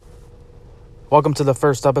Welcome to the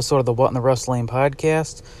first episode of the What in the Wrestling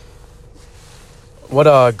podcast. What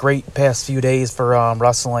a great past few days for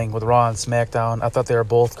wrestling with Raw and SmackDown. I thought they were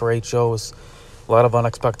both great shows. A lot of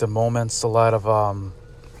unexpected moments, a lot of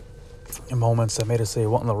moments that made us say,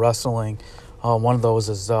 what in the wrestling? One of those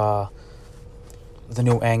is the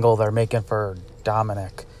new angle they're making for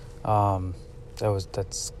Dominic. That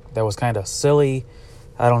was kind of silly.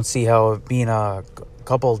 I don't see how being a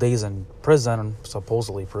couple of days in prison,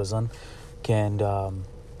 supposedly prison, can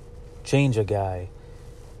change a guy.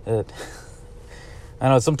 I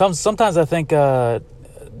know sometimes I think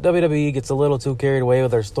WWE gets a little too carried away with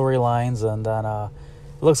their storylines, and then it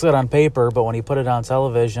looks good on paper, but when you put it on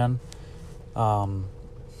television, it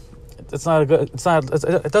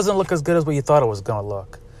doesn't look as good as what you thought it was going to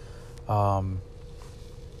look. So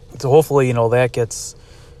hopefully, that gets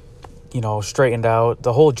straightened out.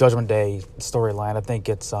 The whole Judgment Day storyline, I think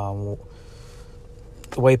it's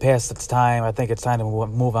way past its time. I think it's time to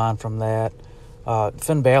move on from that.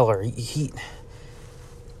 Finn Balor, he's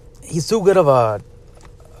too good of a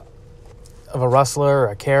wrestler,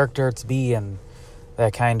 a character to be in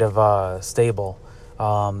that kind of stable.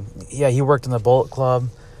 He worked in the Bullet Club,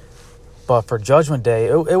 but for Judgment Day,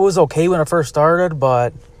 it was okay when it first started,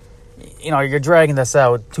 but you're dragging this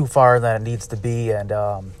out too far than it needs to be, and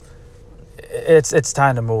it's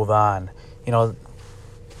time to move on.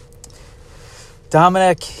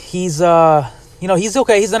 Dominic, he's he's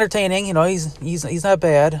okay. He's entertaining. He's not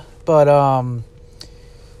bad. But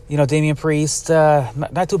Damian Priest,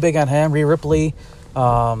 not too big on him. Rhea Ripley,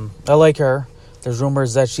 I like her. There's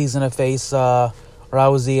rumors that she's gonna face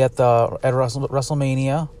Rousey at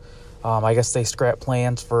WrestleMania. I guess they scrapped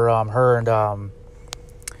plans for her and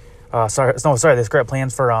they scrapped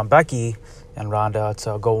plans for Becky and Ronda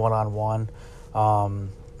to go 1-on-1.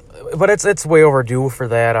 But it's way overdue for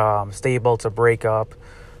that stable to break up.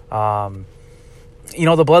 The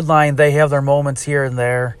Bloodline, they have their moments here and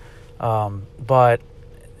there, but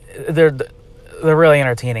they're really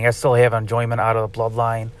entertaining. I still have enjoyment out of the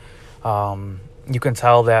Bloodline. You can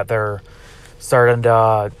tell that they're starting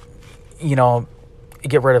to,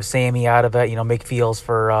 get rid of Sammy out of it. Make feels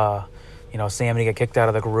for Sammy to get kicked out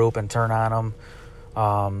of the group and turn on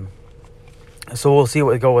him. So we'll see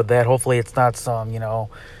what we go with that. Hopefully it's not some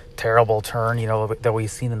terrible turn, that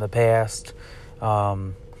we've seen in the past. I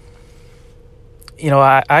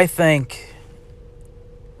think,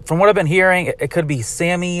 from what I've been hearing, it could be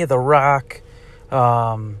Sammy, The Rock,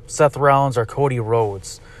 Seth Rollins, or Cody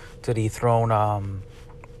Rhodes to dethrone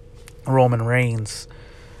Roman Reigns.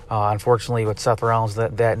 Unfortunately, with Seth Rollins,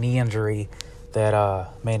 that knee injury, that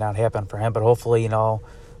may not happen for him. But hopefully,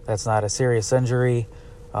 that's not a serious injury,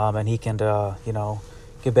 and he can,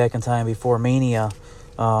 get back in time before Mania.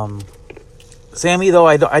 Sammy, though,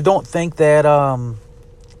 I don't think that I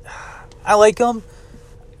like him,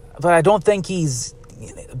 but I don't think he's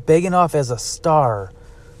big enough as a star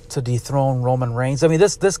to dethrone Roman Reigns. I mean,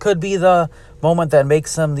 this could be the moment that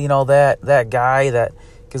makes him, that guy that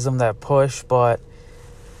gives him that push. But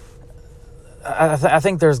I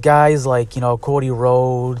think there's guys like Cody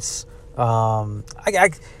Rhodes. I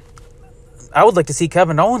would like to see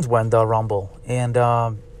Kevin Owens win the Rumble and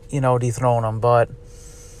dethrone him, but.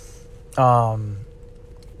 I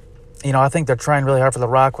think they're trying really hard for The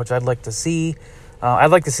Rock, which I'd like to see.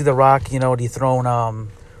 I'd like to see The Rock, dethrone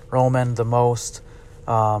Roman the most.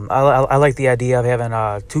 I like the idea of having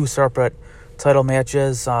 2 separate title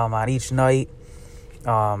matches on each night.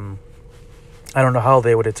 I don't know how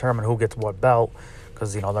they would determine who gets what belt,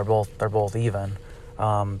 because they're both even.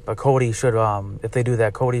 But Cody should, if they do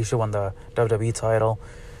that, Cody should win the WWE title,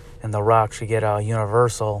 and The Rock should get a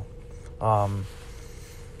Universal.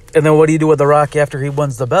 And then what do you do with The Rock after he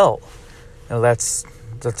wins the belt? That's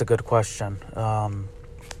a good question.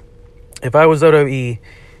 If I was WWE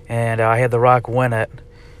and I had The Rock win it,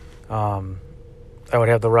 I would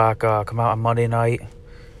have The Rock come out on Monday night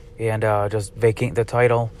and just vacate the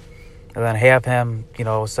title, and then have him,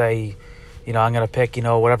 say, I'm going to pick,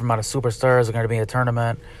 whatever amount of superstars are going to be in the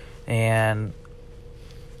tournament, and,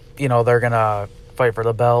 they're going to fight for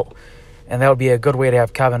the belt. And that would be a good way to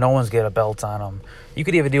have Kevin Owens get a belt on him. You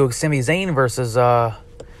could even do Sami Zayn versus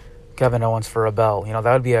Kevin Owens for a belt.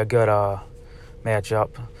 That would be a good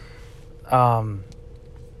matchup.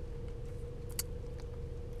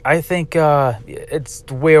 I think it's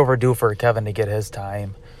way overdue for Kevin to get his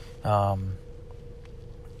time. He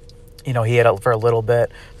had it for a little bit.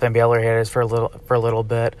 Finn Balor had his for a little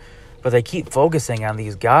bit. But they keep focusing on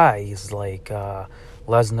these guys like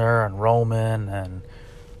Lesnar and Roman and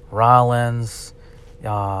Rollins.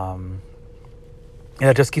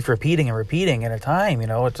 It just keeps repeating, and at a time,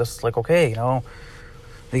 it's just like, okay,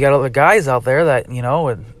 you got other guys out there that,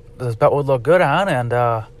 this belt would look good on and,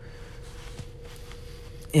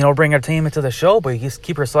 bring entertainment to the show, but you just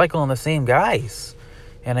keep recycling the same guys.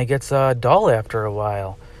 And it gets dull after a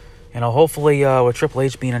while. Hopefully with Triple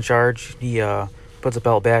H being in charge, he puts a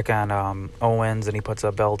belt back on Owens, and he puts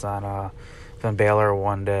a belt on Finn Balor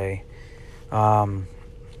one day. I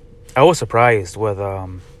was surprised with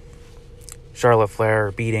Charlotte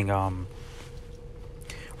Flair beating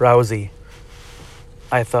Rousey.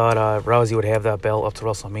 I thought Rousey would have that belt up to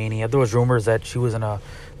WrestleMania. There was rumors that she was going to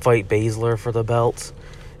fight Baszler for the belt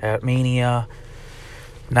at Mania.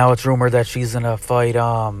 Now it's rumored that she's going to fight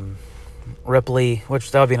Ripley,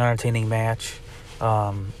 which that would be an entertaining match.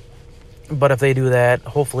 But if they do that,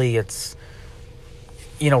 hopefully it's,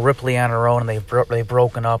 Ripley on her own, and they've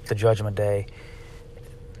broken up the Judgment Day.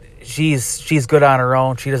 She's good on her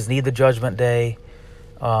own. She doesn't need the Judgment Day.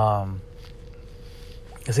 The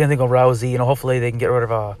same thing with Rousey. Hopefully they can get rid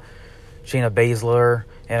of Shayna Baszler,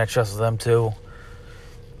 and it's just them two.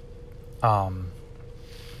 And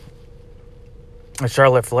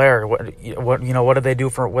Charlotte Flair, what did they do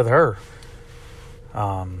with her?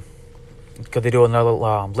 Could they do another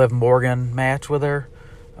Liv Morgan match with her?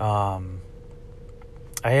 I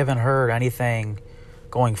haven't heard anything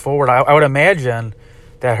going forward. I would imagine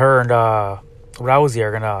that her and Rousey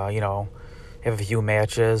are gonna, have a few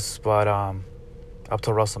matches, but up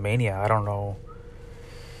to WrestleMania, I don't know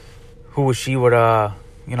who she would,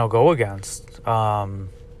 go against.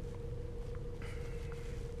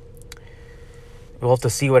 We'll have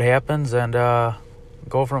to see what happens and go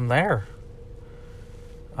from there.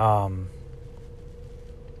 But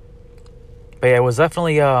yeah, it was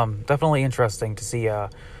definitely interesting to see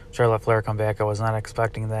Charlotte Flair come back. I was not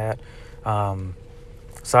expecting that.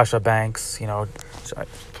 Sasha Banks,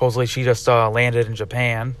 supposedly she just landed in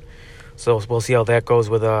Japan, so we'll see how that goes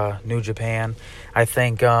with New Japan. I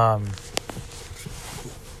think I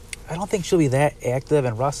don't think she'll be that active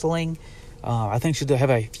in wrestling. I think she'll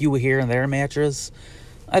have a few here and there matches.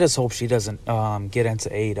 I just hope she doesn't get into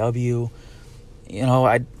AEW.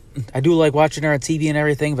 I do like watching her on TV and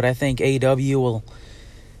everything, but I think AEW will.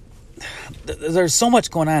 There's so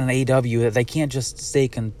much going on in AEW that they can't just stay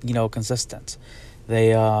consistent.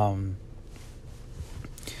 They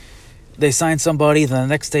sign somebody, then the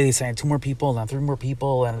next day they sign 2 more people, then 3 more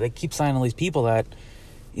people, and they keep signing all these people that,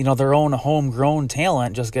 their own homegrown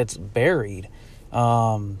talent just gets buried.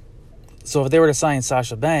 So if they were to sign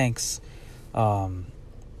Sasha Banks, and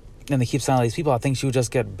they keep signing all these people, I think she would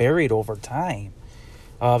just get buried over time.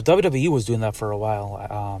 WWE was doing that for a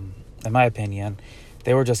while, in my opinion.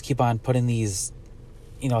 They were just keep on putting these,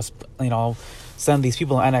 send these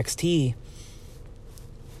people to NXT,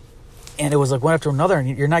 and it was like one after another,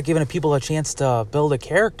 and you're not giving people a chance to build a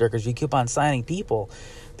character because you keep on signing people.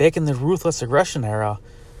 Back in the Ruthless Aggression era,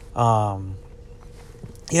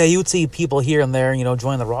 you would see people here and there,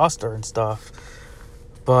 join the roster and stuff.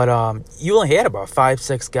 But you only had about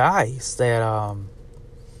 5-6 guys that,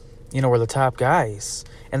 were the top guys.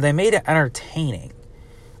 And they made it entertaining.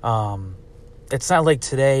 It's not like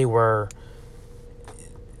today where,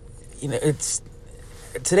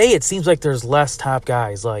 today it seems like there's less top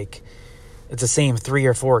guys. Like, it's the same 3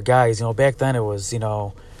 or 4 guys. Back then it was,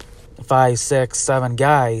 5, 6, 7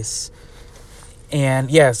 guys. And,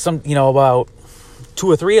 some, about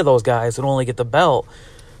 2 or 3 of those guys would only get the belt.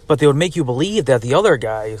 But they would make you believe that the other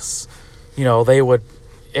guys, they would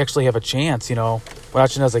actually have a chance,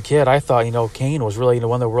 Watching as a kid, I thought, Kane was really going to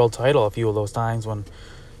win the world title a few of those times when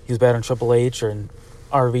he was battling Triple H and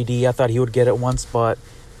RVD. I thought he would get it once, but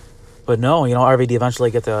no, RVD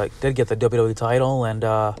eventually did get the WWE title, and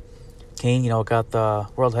Kane, got the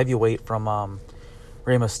world heavyweight from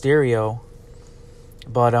Rey Mysterio.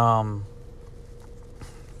 But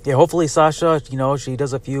hopefully Sasha, she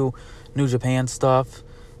does a few New Japan stuff.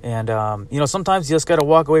 And, sometimes you just got to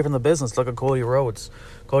walk away from the business. Look at Cody Rhodes.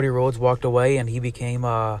 Cody Rhodes walked away, and he became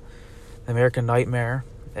the American Nightmare.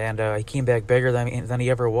 And he came back bigger than he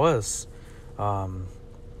ever was. I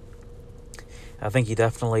think he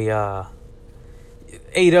definitely...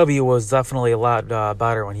 AEW was definitely a lot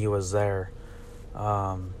better when he was there.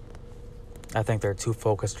 I think they're too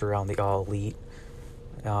focused around the All Elite.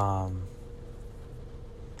 The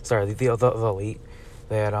Elite.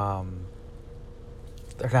 That...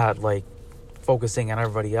 they're not, focusing on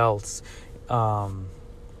everybody else.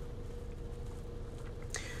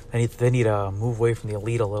 They need to move away from the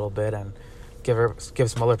Elite a little bit and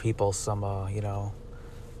give some other people some,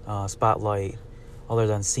 spotlight other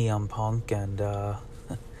than CM Punk. And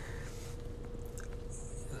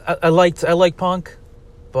I like Punk,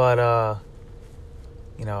 but,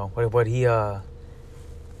 what he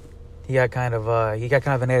he got kind of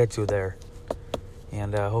an attitude there,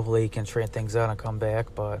 and hopefully he can straighten things out and come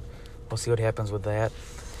back. But we'll see what happens with that.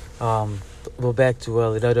 Go back to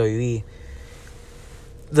the WWE.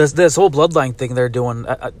 This whole bloodline thing they're doing,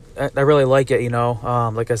 I really like it.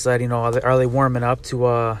 Like I said, are they warming up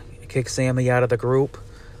to kick Sammy out of the group?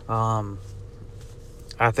 I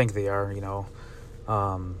think they are.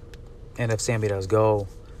 And if Sammy does go,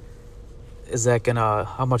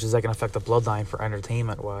 how much is that gonna affect the bloodline for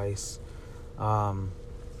entertainment wise? And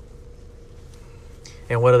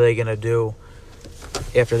what are they gonna do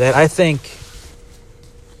after that? I think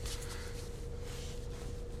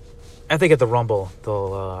at the Rumble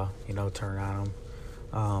they'll turn on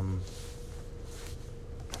them.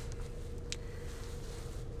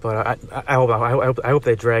 But I hope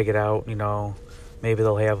they drag it out. Maybe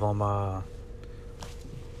they'll have them.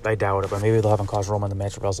 I doubt it, but maybe they'll have them cause Roman the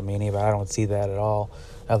match at WrestleMania. But I don't see that at all.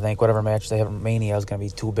 I think whatever match they have at Mania is going to be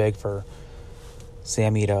too big for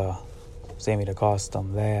Sammy to cost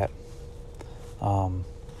them that.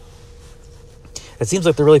 It seems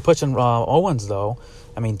like they're really pushing Owens though.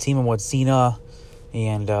 I mean, teaming with Cena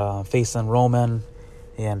and facing Roman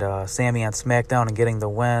and Sammy on SmackDown and getting the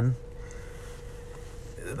win.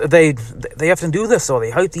 They have to do this, so they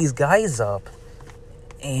hype these guys up,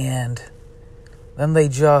 and then they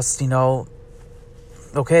just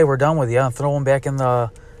okay, we're done with you, and throw them back in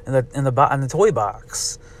the toy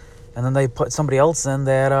box, and then they put somebody else in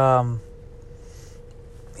that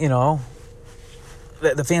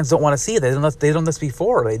that the fans don't want to see. They've done this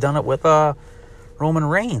before. They've done it with Roman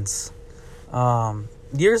Reigns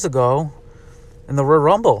years ago in the Royal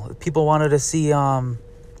Rumble. People wanted to see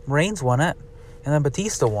Reigns win it, and then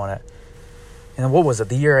Batista won it. And then what was it?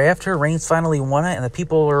 The year after, Reigns finally won it, and the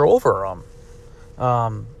people were over him.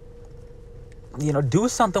 Do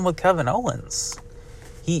something with Kevin Owens.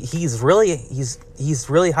 He's really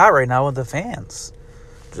hot right now with the fans.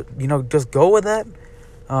 Just go with it.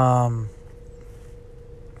 And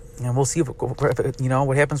we'll see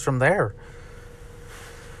what happens from there.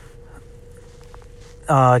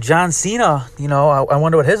 John Cena, I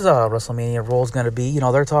wonder what his WrestleMania role is going to be.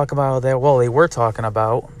 They're talking about that. Well, they were talking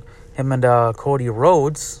about him and Cody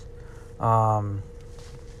Rhodes. Then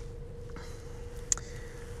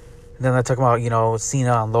they're talking about,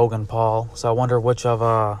 Cena and Logan Paul. So I wonder which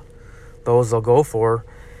of those they'll go for.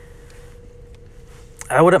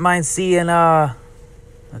 I wouldn't mind seeing, let's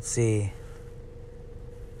see.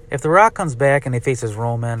 If The Rock comes back and he faces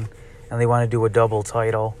Roman and they want to do a double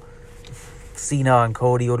title, Cena and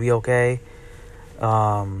Cody would be okay.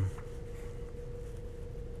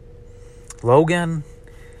 Logan,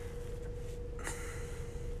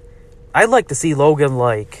 I'd like to see Logan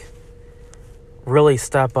really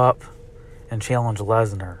step up and challenge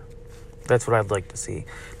Lesnar. That's what I'd like to see.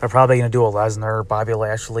 They're probably going to do a Lesnar Bobby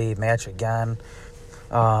Lashley match again.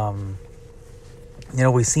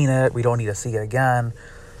 We've seen it. We don't need to see it again.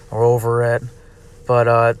 We're over it.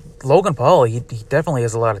 But Logan Paul, he definitely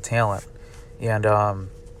has a lot of talent. And, have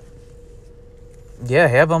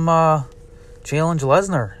him challenge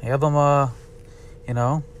Lesnar. Have him,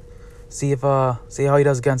 see how he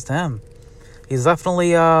does against him. He's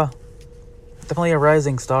definitely a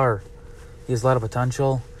rising star. He has a lot of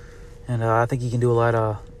potential, and I think he can do a lot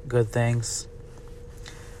of good things.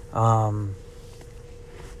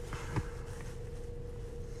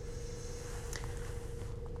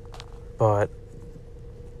 But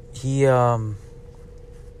he's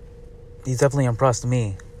definitely impressed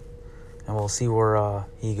me, and we'll see where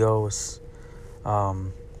he goes.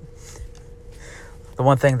 The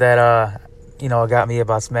one thing that got me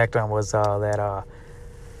about SmackDown was that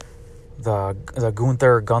the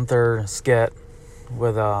Gunther skit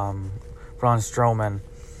with Braun Strowman.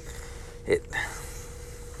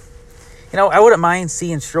 I wouldn't mind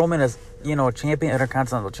seeing Strowman as a champion,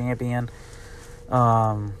 Intercontinental champion.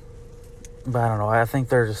 But I don't know. I think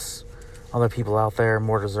there's other people out there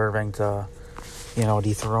more deserving to,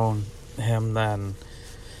 dethrone him than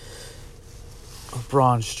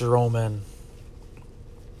Braun Strowman.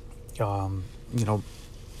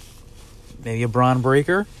 Maybe a Braun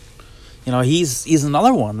Breaker. He's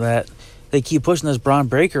another one that they keep pushing, this Braun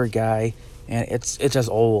Breaker guy, and it's just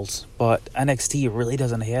old. But NXT really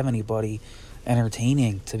doesn't have anybody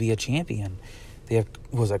entertaining to be a champion. They have,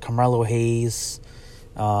 Carmelo Hayes,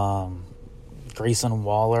 Grayson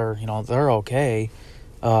Waller. They're okay.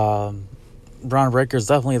 Braun Breaker is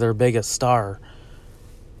definitely their biggest star,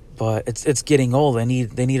 but it's getting old. They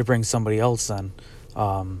need to bring somebody else in.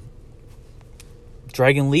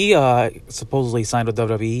 Dragon Lee supposedly signed with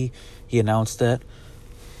WWE. He announced it.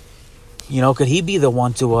 Could he be the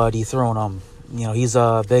one to dethrone him? He's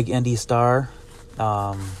a big indie star.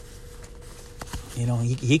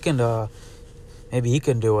 he can, maybe he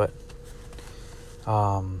can do it.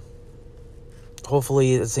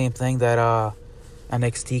 Hopefully the same thing that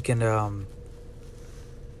NXT can,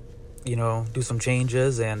 do some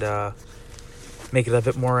changes and make it a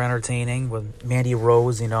bit more entertaining with Mandy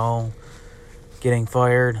Rose, getting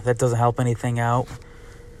fired. That doesn't help anything out.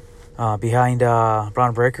 Behind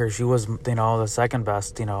Braun Breaker, she was, the second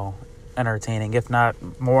best, entertaining, if not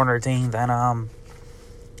more entertaining than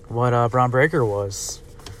what Braun Breaker was.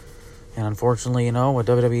 And unfortunately, what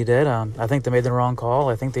WWE did, I think they made the wrong call.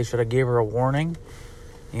 I think they should have gave her a warning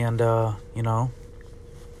and, let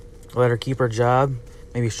her keep her job,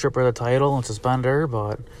 maybe strip her of the title and suspend her.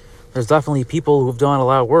 But there's definitely people who've done a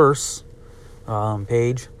lot worse,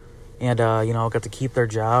 Paige, and, got to keep their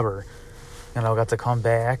job or, got to come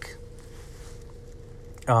back.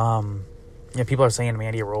 People are saying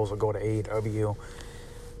Mandy Rose will go to AEW.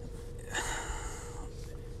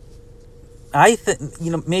 I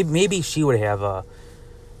think, maybe she would have a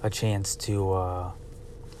chance to,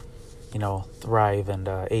 thrive and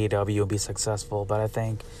AEW and be successful. But I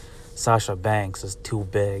think Sasha Banks is too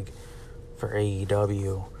big for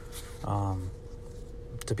AEW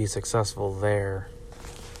to be successful there.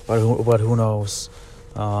 But who knows?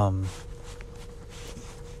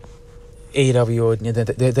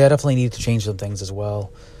 AEW, they definitely need to change some things as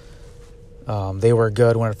well. They were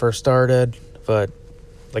good when it first started, but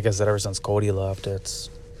like I said, ever since Cody left, it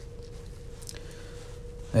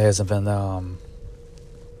hasn't been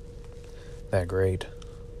that great.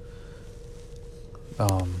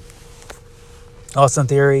 Austin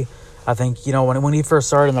Theory, I think, when he first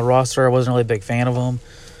started in the roster, I wasn't really a big fan of him,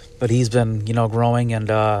 but he's been, growing, and,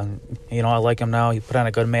 I like him now. He put on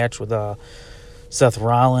a good match with Seth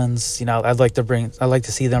Rollins. I'd like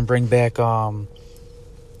to see them bring back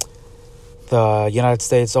the United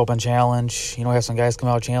States Open Challenge. Have some guys come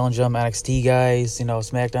out, challenge them, NXT guys,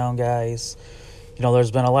 SmackDown guys.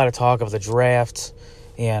 There's been a lot of talk of the draft,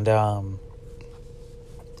 and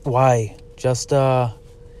why just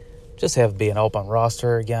have it be an open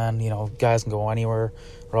roster again. Guys can go anywhere,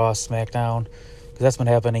 Raw, SmackDown, because that's been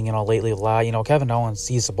happening, lately a lot. Kevin Owens,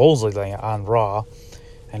 he's supposedly on Raw,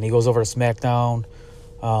 and he goes over to SmackDown.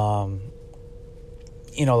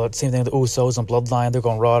 The same thing with the Usos and Bloodline. They're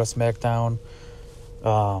going Raw to SmackDown.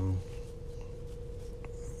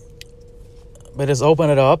 But just open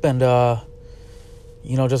it up and,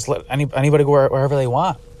 just let anybody go wherever they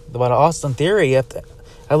want. But Austin Theory, I'd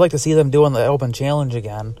like to see them doing the Open Challenge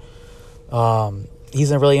again.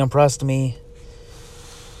 He's really impressed me.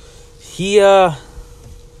 He could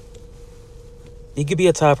be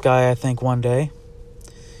a top guy, I think, one day.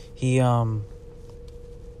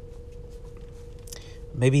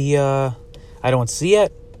 Maybe I don't see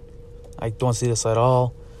it. I don't see this at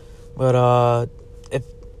all. But if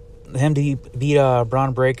him to beat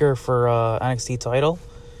Braun Breaker for NXT title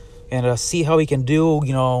and see how he can do,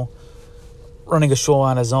 running a show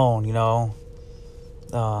on his own,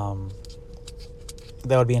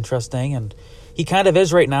 that would be interesting. And he kind of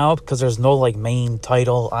is right now because there's no main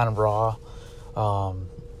title on Raw.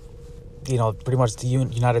 Pretty much the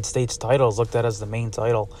United States title is looked at as the main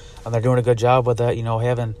title, and they're doing a good job with that.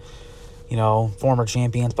 Having former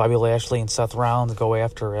champions Bobby Lashley and Seth Rollins go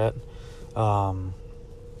after it. But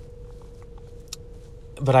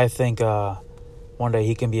I think one day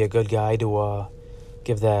he can be a good guy to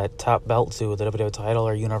give that top belt to, the WWE title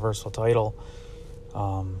or Universal title.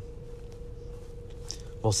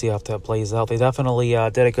 We'll see how that plays out. They definitely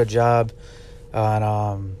did a good job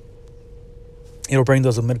on bring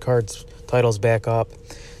those mid-card titles back up.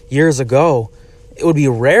 Years ago, it would be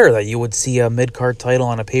rare that you would see a mid-card title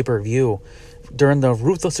on a pay-per-view. During the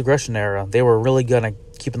Ruthless Aggression era, they were really good at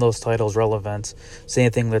keeping those titles relevant.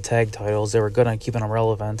 Same thing with the tag titles. They were good at keeping them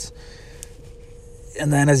relevant.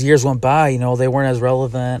 And then as years went by, they weren't as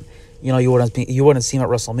relevant. You wouldn't see them at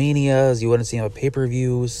WrestleManias. You wouldn't see them at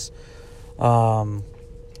pay-per-views. But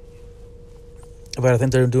I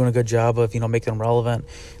think they're doing a good job of, making them relevant.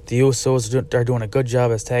 The Usos are doing a good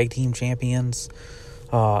job as tag team champions.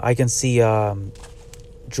 I can see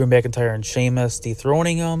Drew McIntyre and Sheamus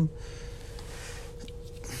dethroning them.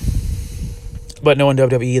 But knowing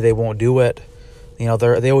WWE, they won't do it.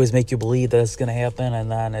 They always make you believe that it's going to happen,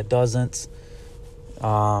 and then it doesn't.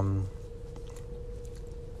 But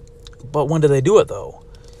when do they do it, though?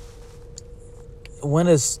 When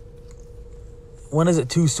is it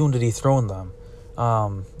too soon to dethrone them?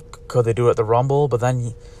 Could they do it at the Rumble? But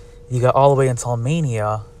then you got all the way until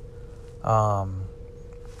Mania. I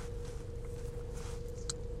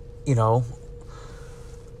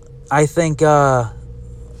think,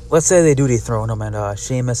 let's say they do dethrone them and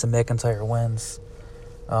Sheamus and McIntyre wins.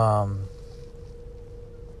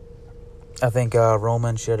 I think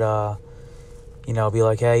Roman should, be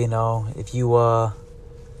like, hey, if you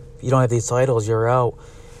don't have these titles, you're out.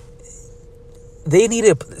 They need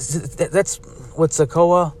to. That's what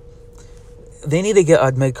Sikoa. They need to get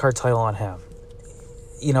a mid-card title on him.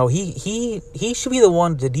 He should be the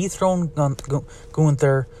one to dethrone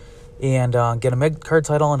Gunther and get a mid-card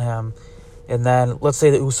title on him. And then let's say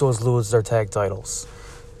the Usos lose their tag titles.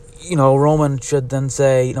 Roman should then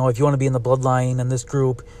say, if you want to be in the bloodline in this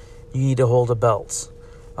group, you need to hold the belts.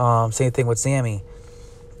 Same thing with Sammy.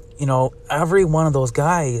 Every one of those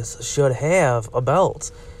guys should have a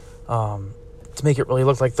belt to make it really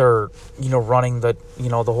look like they're, running the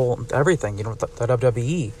whole everything, the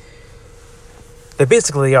WWE. They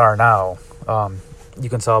basically are now. You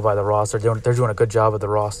can tell by the roster. They're doing a good job with the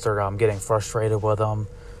roster. I'm getting frustrated with them.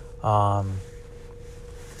 But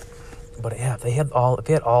yeah, if they had all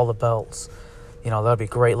the belts, that'd be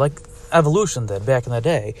great. Like Evolution did back in the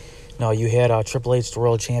day. You had Triple H, the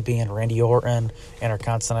world champion, Randy Orton,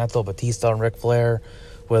 Intercontinental, Batista, and Ric Flair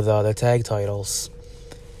with the tag titles,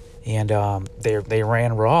 and they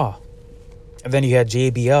ran Raw. And then you had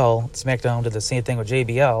JBL. SmackDown did the same thing with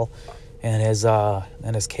JBL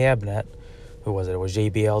and his cabinet. Who was it? It was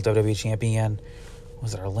JBL, WWE champion.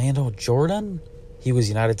 Was it Orlando Jordan? He was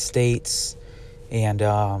United States, and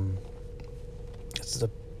it's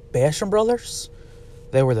the Basham Brothers.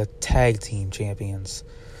 They were the tag team champions,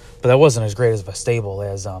 but that wasn't as great as of a stable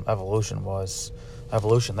as Evolution was.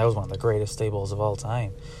 Evolution, that was one of the greatest stables of all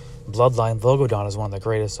time. Bloodline, they'll go down as one of the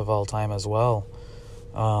greatest of all time as well.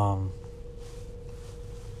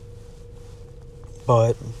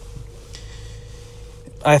 But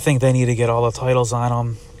I think they need to get all the titles on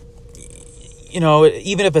them.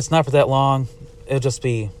 Even if it's not for that long, it'll just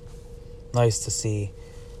be nice to see.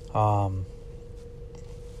 I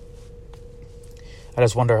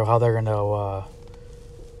just wonder how they're going to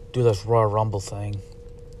do this Royal Rumble thing,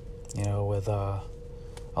 with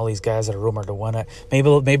all these guys that are rumored to win it.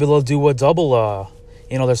 Maybe they'll do a double,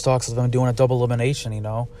 there's talks of them doing a double elimination,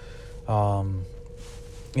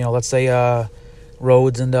 let's say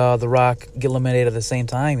Rhodes and The Rock get eliminated at the same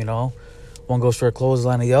time, One goes for a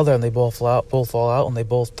clothesline the other, and they both fall out, and they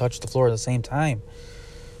both touch the floor at the same time.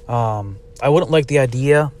 I wouldn't like the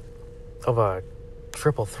idea of a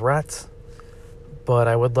triple threat, but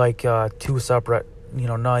I would like two separate,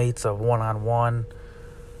 nights of one-on-one.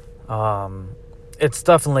 It's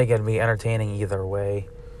definitely going to be entertaining either way.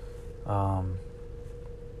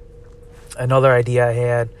 Another idea I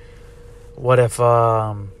had, what if,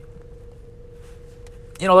 let's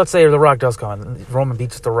say The Rock does come and Roman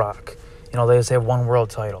beats The Rock. They just have one world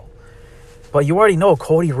title. But you already know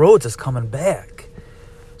Cody Rhodes is coming back.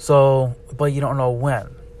 So, but you don't know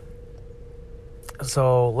when.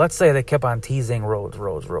 So, let's say they kept on teasing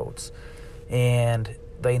Rhodes. And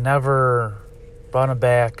they never brought him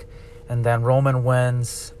back. And then Roman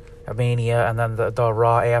wins at Mania. And then the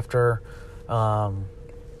Raw after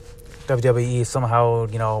WWE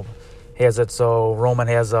somehow, has it so Roman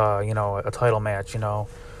has a title match,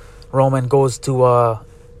 Roman goes to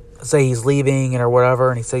say he's leaving or whatever,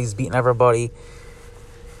 and he says he's beating everybody,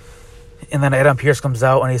 and then Adam Pearce comes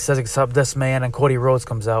out and he says except this man, and Cody Rhodes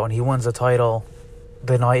comes out and he wins the title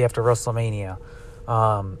the night after WrestleMania.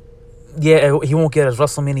 He won't get his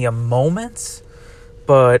WrestleMania moments,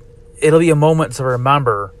 but it'll be a moment to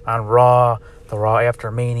remember on Raw, the Raw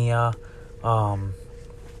after Mania.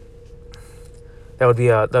 That'd be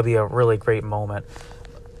a really great moment.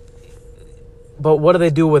 But what do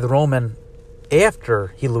they do with Roman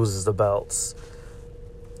after he loses the belts?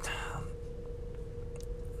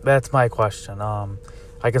 That's my question.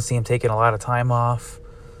 I can see him taking a lot of time off.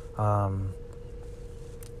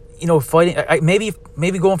 Fighting.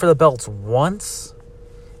 Maybe going for the belts once,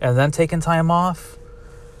 and then taking time off.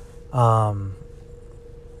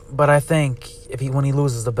 But I think when he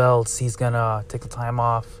loses the belts, he's gonna take the time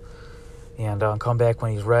off and come back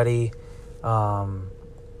when he's ready,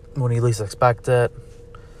 when he least expect it,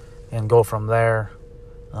 and go from there.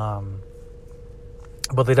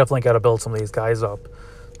 But they definitely got to build some of these guys up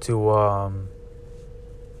to,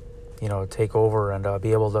 take over and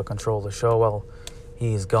be able to control the show while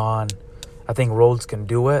he's gone. I think Rhodes can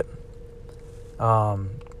do it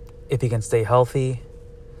if he can stay healthy.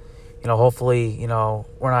 Hopefully,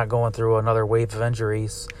 we're not going through another wave of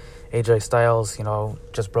injuries. AJ Styles,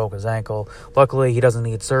 just broke his ankle. Luckily, he doesn't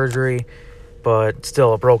need surgery, but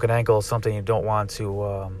still, a broken ankle is something you don't want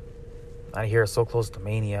to hear so close to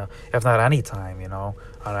Mania, if not any time, on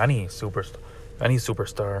any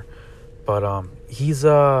superstar. But he's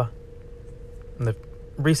in the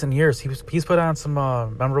recent years, he's put on some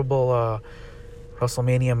memorable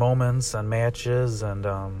WrestleMania moments and matches, and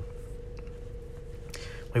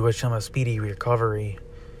we wish him a speedy recovery.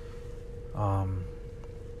 And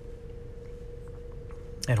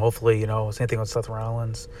hopefully, same thing with Seth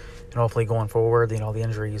Rollins. And hopefully going forward, the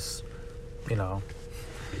injuries, I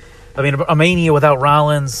mean, a Mania without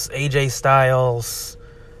Rollins, AJ Styles,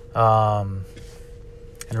 and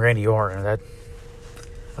Randy Orton,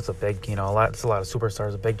 that's a big, that's a lot of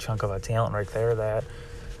superstars, a big chunk of a talent right there that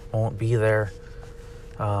won't be there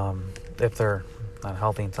if they're not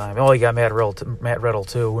healthy in time. Oh, you got Matt Riddle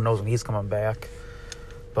too. Who knows when he's coming back?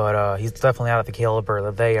 But he's definitely not at the caliber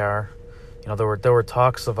that they are. There were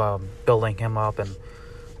talks of building him up and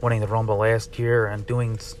winning the Rumble last year and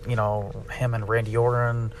doing, him and Randy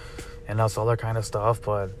Orton and this other kind of stuff,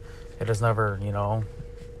 but it just never,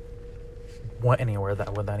 went anywhere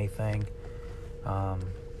with anything.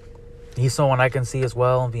 He's someone I can see as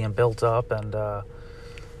well being built up, and I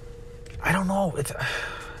don't know.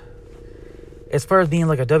 As far as being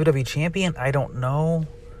like a WWE champion, I don't know.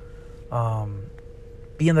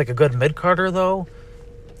 Being like a good mid-carder, though,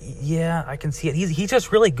 yeah, I can see it. He's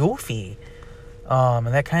just really goofy. And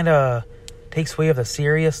that kind of takes away of the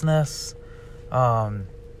seriousness.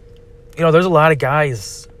 There's a lot of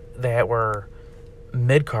guys that were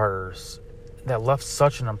mid-carders that left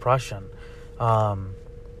such an impression. Guys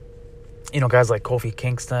like Kofi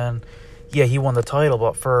Kingston. Yeah, he won the title,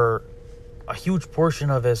 but for a huge portion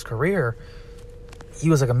of his career, he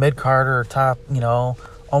was like a mid-carder, top,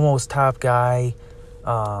 almost top guy.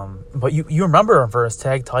 But you remember him for his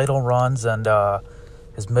tag title runs and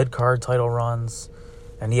his mid-card title runs.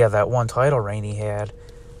 And yeah, that one title reign he had.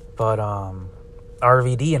 But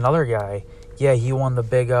RVD, another guy, yeah, he won the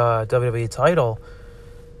big WWE title.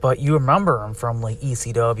 But you remember him from like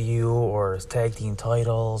ECW or his tag team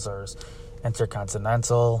titles or his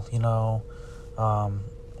Intercontinental,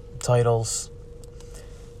 titles.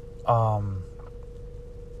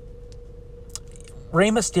 Rey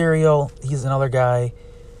Mysterio, he's another guy,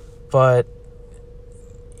 but,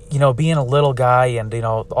 being a little guy and,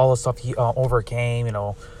 all the stuff he overcame,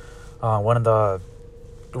 winning the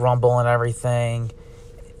Rumble and everything,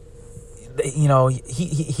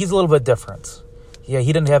 he's a little bit different. Yeah,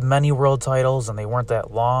 he didn't have many world titles and they weren't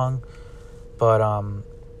that long, but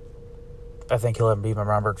I think he'll be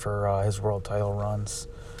remembered for his world title runs.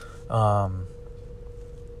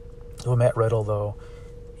 Matt Riddle, though,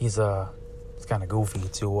 he's kind of goofy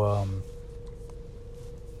to,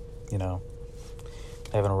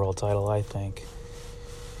 having a world title, I think.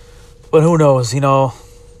 But who knows,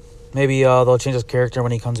 maybe they'll change his character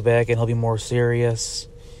when he comes back and he'll be more serious.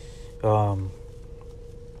 I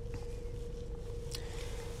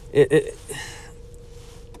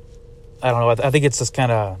don't know. I think it's just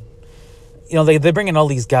kind of, they bring in all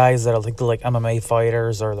these guys that are like MMA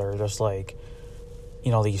fighters, or they're just like,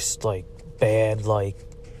 these like bad like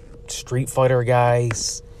street fighter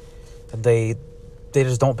guys. They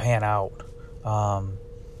just don't pan out.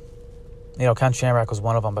 Ken Shamrock was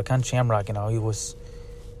one of them, but Ken Shamrock,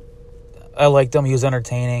 I liked him. He was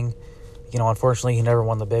entertaining. Unfortunately, he never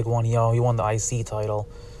won the big one. He won the IC title,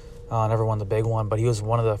 never won the big one, but he was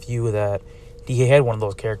one of the few that he had one of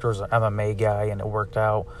those characters, an MMA guy, and it worked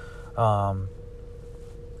out.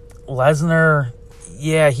 Lesnar,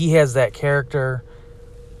 yeah, he has that character,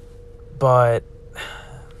 but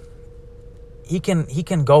he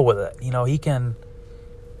can go with it. He can.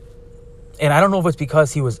 And I don't know if it's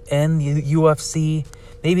because he was in the UFC.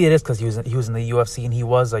 Maybe it is because he was in the UFC and he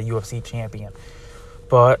was a UFC champion.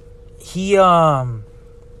 But it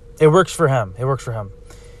works for him.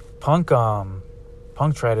 Punk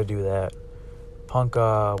tried to do that. Punk,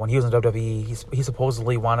 when he was in WWE, he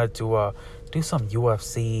supposedly wanted to do some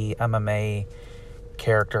UFC MMA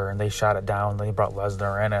character, and they shot it down. They brought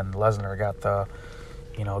Lesnar in, and Lesnar got the,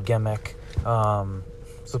 gimmick.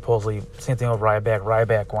 Supposedly, same thing with Ryback.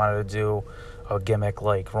 Ryback wanted to do a gimmick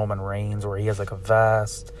like Roman Reigns, where he has like a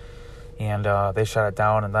vest, and they shot it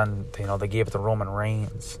down, and then they gave it to Roman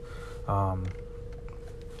Reigns. But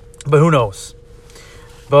who knows?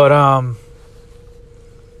 But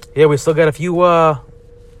yeah, we still got a few.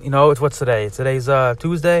 It's what's today? Today's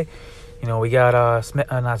Tuesday. We got not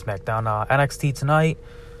SmackDown, NXT tonight,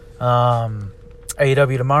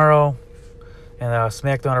 AEW tomorrow, and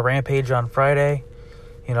SmackDown and Rampage on Friday.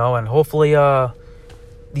 And hopefully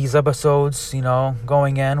these episodes,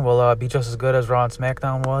 going in will be just as good as Raw and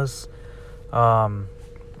SmackDown was. And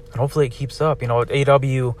hopefully it keeps up.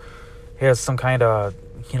 AEW has some kind of,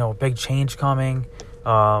 big change coming.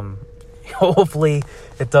 Hopefully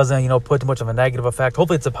it doesn't, put too much of a negative effect.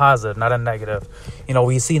 Hopefully it's a positive, not a negative.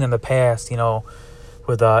 We've seen in the past,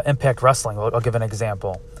 with Impact Wrestling. I'll give an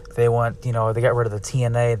example. They went, they got rid of the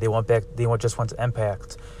TNA. They went to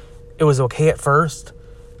Impact. It was okay at first,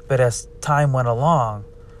 But as time went along,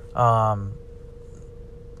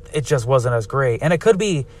 it just wasn't as great. And it could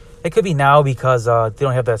be now because they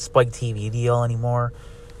don't have that Spike TV deal anymore.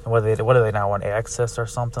 And what do they now want, Access or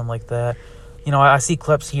something like that? You know, I see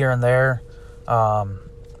clips here and there, on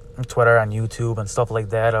Twitter, on YouTube, and stuff like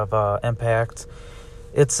that of Impact.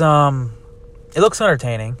 It looks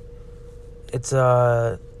entertaining. It's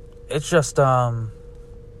just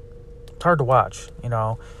it's hard to watch. You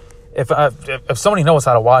know, if somebody knows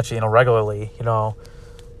how to watch it, you know, regularly, you know,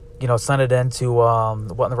 send it into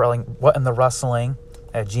what in the wrestling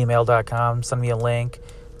at gmail.com. Send me a link.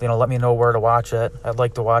 You know, let me know where to watch it. I'd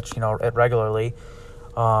like to watch, you know, it regularly.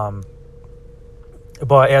 But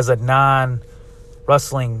as a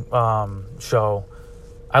non-wrestling show,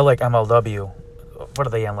 I like MLW. What are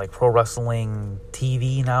they on, like Pro Wrestling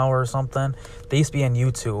TV now or something? They used to be on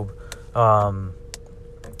YouTube. I'm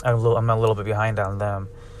a little bit behind on them.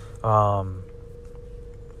 But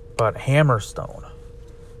Hammerstone,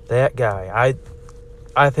 that guy,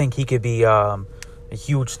 I think he could be a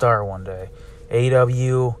huge star one day.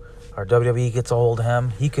 AEW or WWE gets a hold of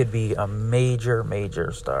him, he could be a major,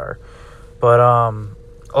 major star. But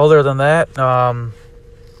other than that,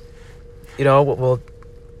 you know, we'll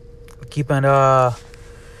keep on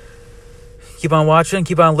watching,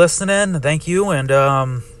 keep on listening. Thank you, and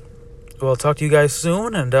we'll talk to you guys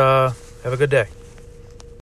soon, and have a good day.